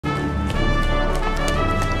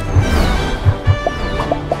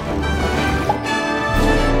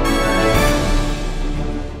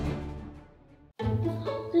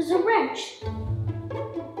March!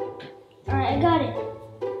 Alright, I got it.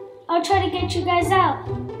 I'll try to get you guys out.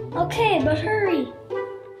 Okay, but hurry.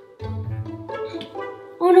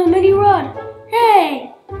 Oh no, Mini Rod.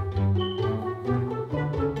 Hey!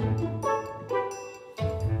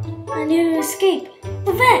 I need to escape.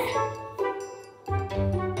 The vent!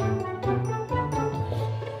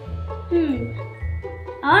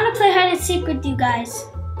 I want to play hide and seek with you guys.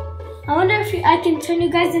 I wonder if I can turn you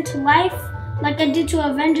guys into life like I did to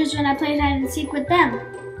Avengers when I played hide and seek with them.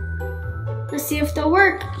 Let's see if they'll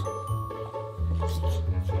work.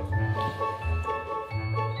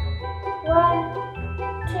 1,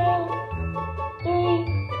 2,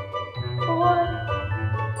 3, 4,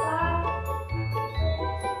 5,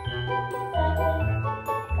 6, 7,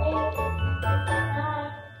 8, 9.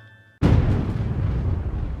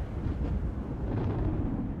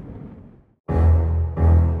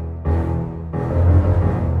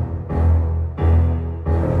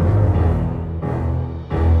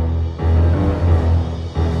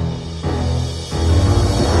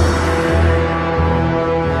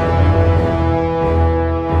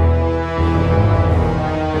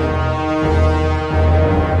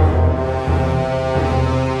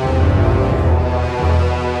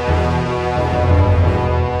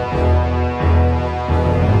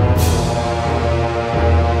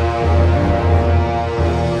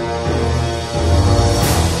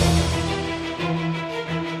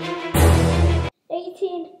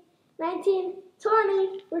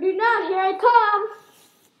 Ready now, here I come.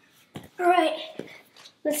 Alright,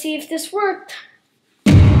 let's see if this worked.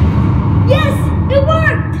 Yes, it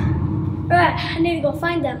worked! Alright, I need to go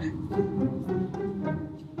find them.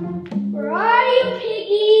 Where are you,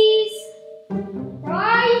 piggies? Where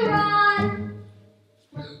are you, Rod?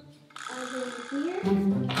 Are they here?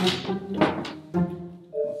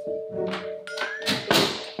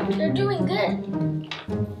 They're doing good.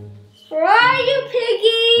 Where are you,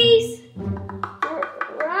 piggies?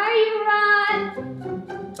 Where are you, Rod?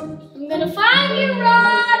 I'm gonna find you,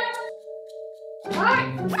 Rod. Alright.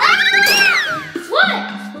 Ah! What?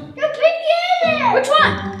 There's Piggy in there. Which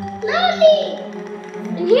one? Clowny.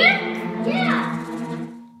 In here? Yeah.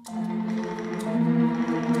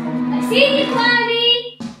 I see you, Clowny.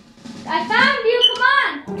 I found you. Come on.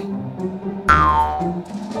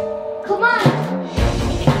 Come on.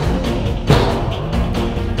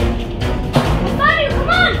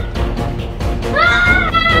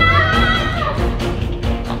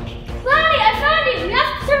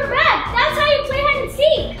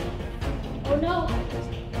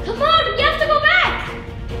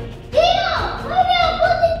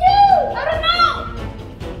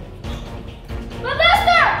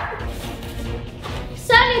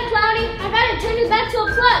 Back to a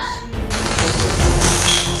plush.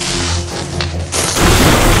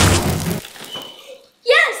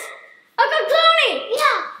 Yes! I got Clowny!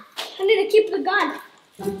 Yeah! I need to keep the gun.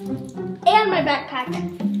 And my backpack.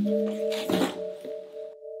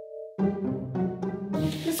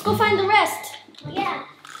 Let's go find the rest. Yeah.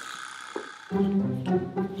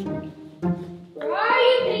 Where are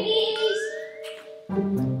you, piggies?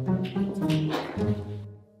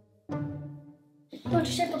 Go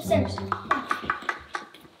to check upstairs.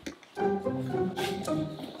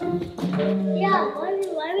 Yeah,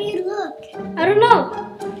 why do you look? I don't know.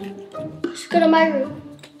 Let's go to my room.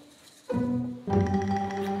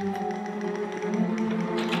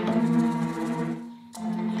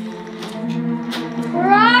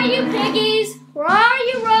 Where are you, piggies? Where are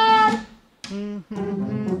you, Rod?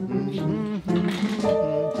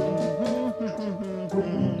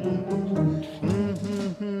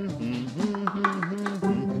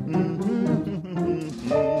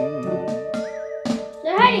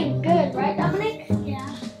 They're hiding good, right, Dominick? Yeah.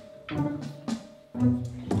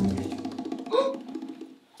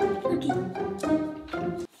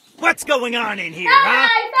 What's going on in here, huh? huh?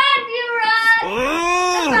 I found you, Rod!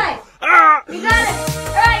 Ooh! That's right. Ah! You got it.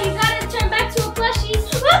 Alright, you gotta turn back to a plushie.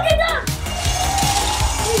 Look at them!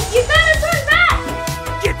 You gotta turn back!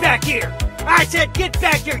 Get back here! I said get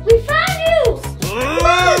back here! We found you!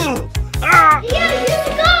 Ooh! Ah! Yeah, use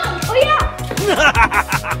the gun! Oh yeah!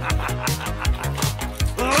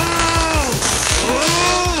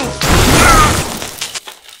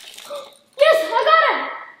 Yes, I got him!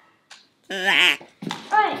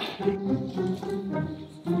 Alright.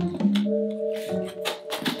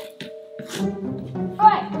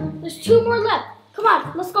 Alright, there's 2 more left. Come on,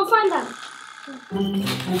 let's go find them.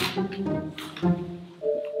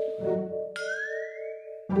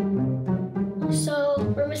 So,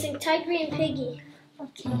 we're missing Tiger and Piggy.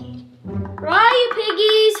 Okay. Where are you,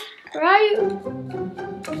 piggies? Where are you?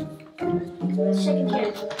 Let's check in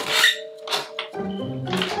here.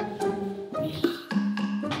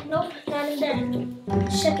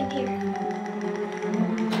 Let's check in here.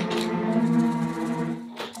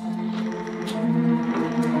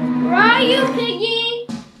 Where are you, Piggy?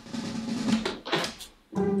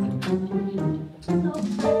 Nope,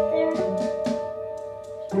 not there.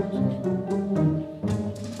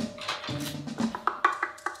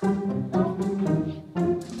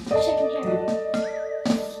 Check in here.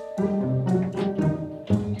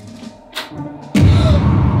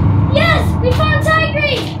 Yes! We found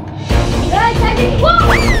Tigry! Right, Tigry! Whoa!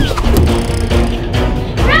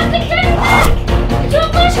 Grab the turn back! It's all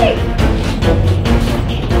pushy!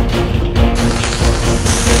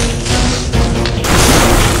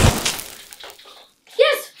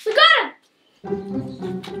 Yes! We got him!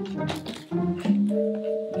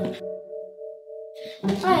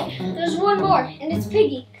 Alright, there's one more, and it's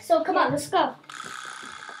Piggy. So come on, let's go.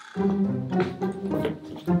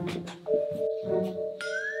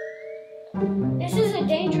 This is a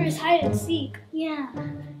dangerous hide and seek. Yeah.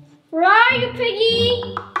 Where are you,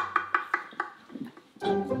 Piggy?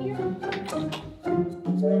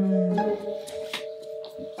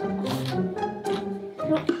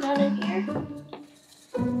 Nope, not in here.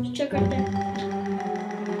 Let's check right there.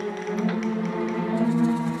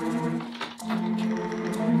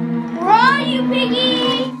 Where are you,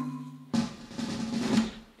 Piggy?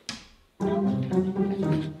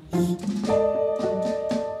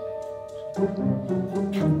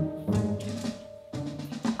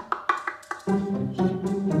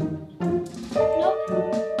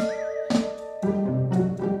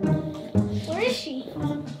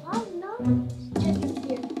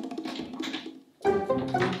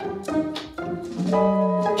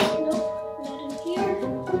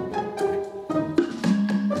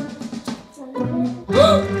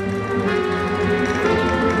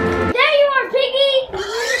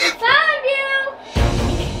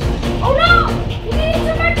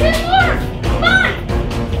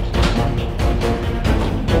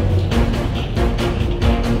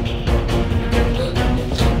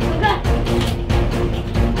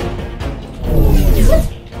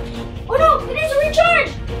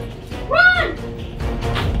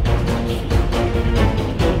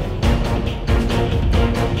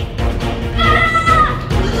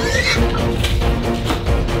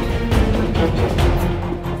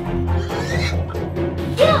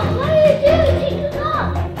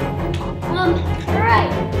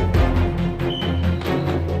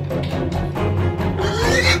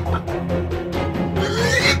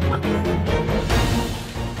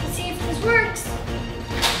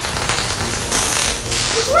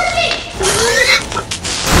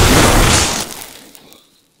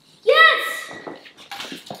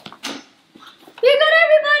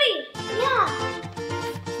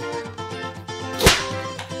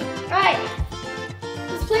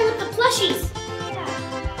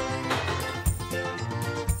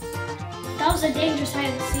 That was a dangerous hide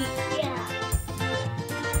and seek. Yeah.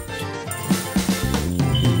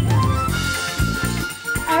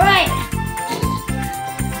 Alright.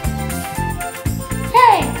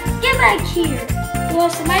 Hey, get back here. You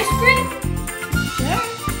want some ice cream? Sure.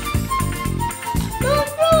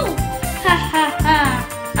 No. Ha ha ha.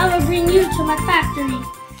 I'm gonna bring you to my factory.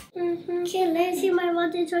 Okay, let's see my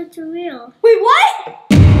water towards the wheel. Wait, what?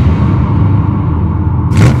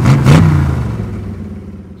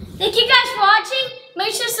 Thank you guys for watching.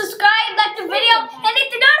 Make sure to subscribe, like the video, and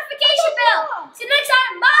hit the notification bell. See you next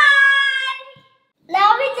time. Bye!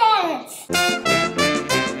 Now we dance.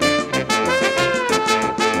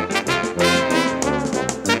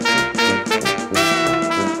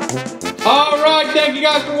 Alright, thank you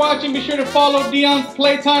guys for watching. Be sure to follow Deion's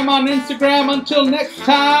Playtime on Instagram. Until next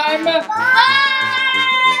time. Bye!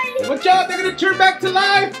 Watch out, they're going to turn back to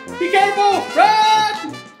life. Be careful. Run!